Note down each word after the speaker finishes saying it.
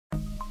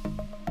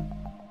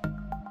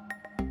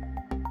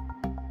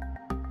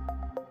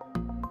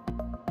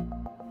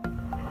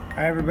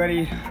Hi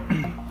everybody,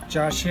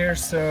 Josh here.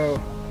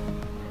 So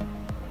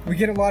we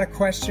get a lot of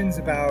questions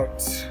about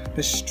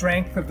the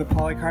strength of the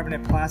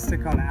polycarbonate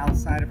plastic on the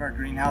outside of our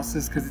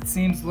greenhouses because it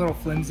seems a little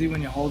flimsy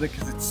when you hold it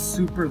because it's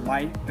super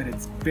light, but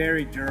it's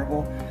very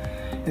durable.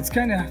 It's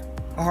kind of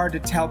hard to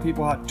tell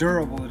people how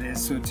durable it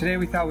is, so today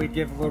we thought we'd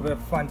give a little bit of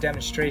a fun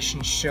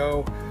demonstration,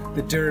 show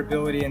the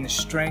durability and the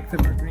strength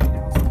of our greenhouses.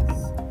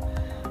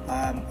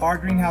 Our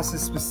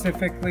greenhouses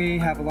specifically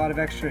have a lot of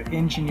extra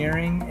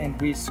engineering,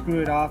 and we screw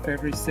it off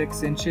every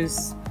 6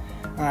 inches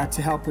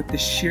to help with the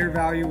shear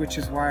value, which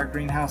is why our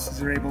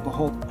greenhouses are able to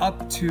hold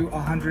up to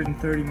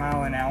 130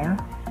 miles an hour.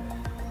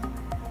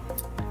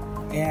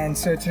 And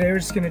so today we're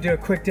just going to do a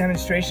quick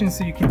demonstration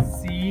so you can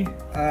see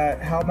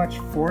how much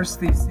force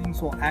these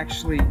things will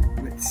actually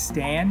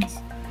withstand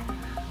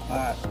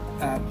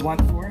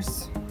blunt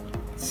force.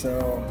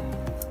 So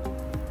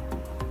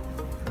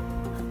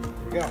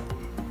here we go.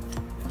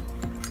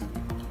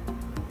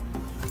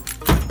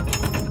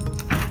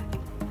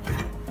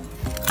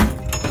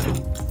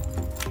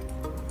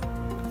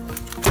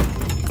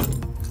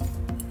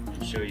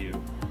 Show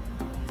you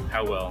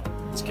how well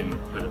it's going to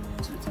put it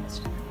to the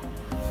test.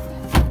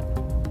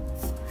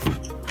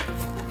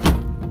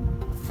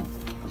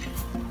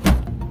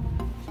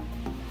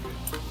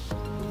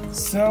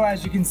 So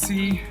as you can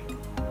see,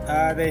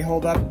 they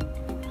hold up,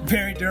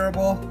 very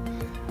durable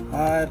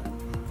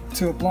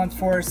to a blunt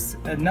force.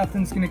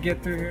 Nothing's going to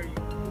get through here.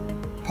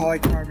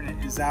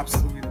 Polycarbonate is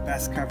absolutely the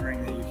best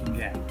covering that you can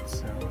get.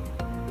 So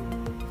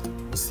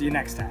see you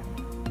next time.